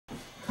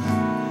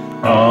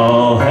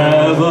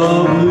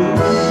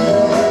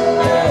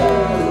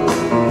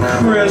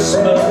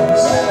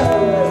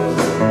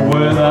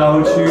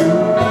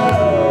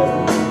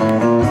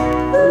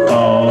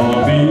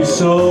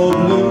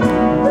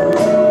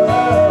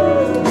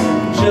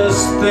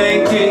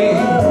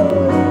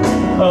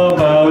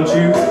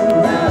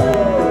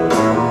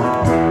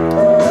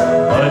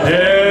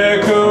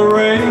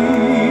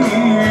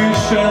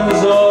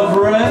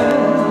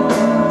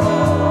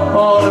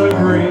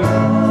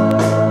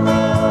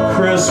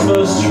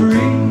Christmas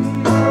tree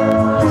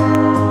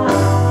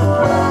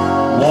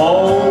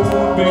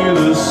won't be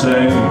the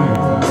same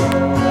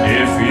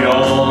if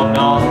you're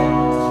not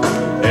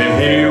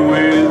here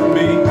with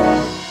me.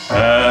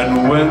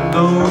 And when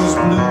those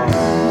blue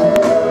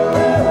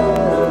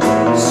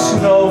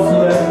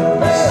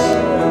snowflakes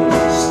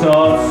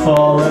start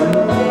falling,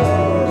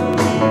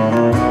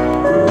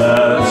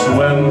 that's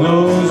when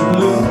those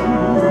blue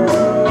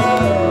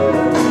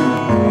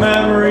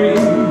memories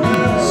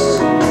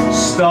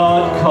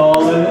start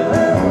calling.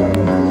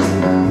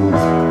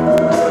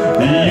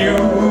 You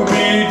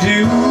be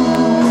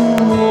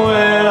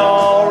doing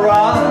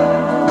alright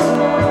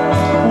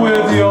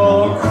with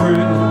your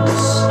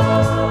Christmas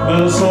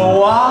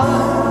wine.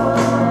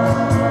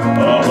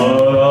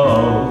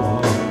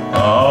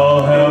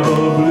 I'll have a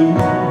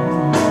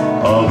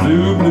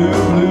blue,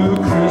 blue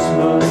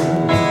Christmas.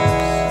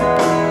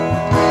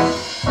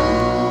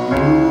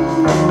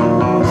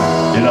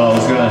 You know, I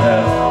was gonna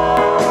have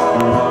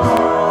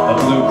a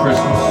blue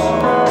Christmas,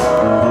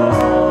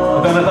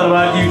 but then I thought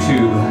about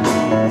YouTube,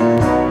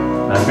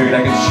 and I figured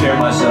I could share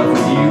myself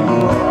with you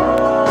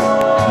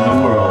and the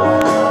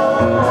world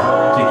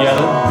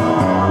together.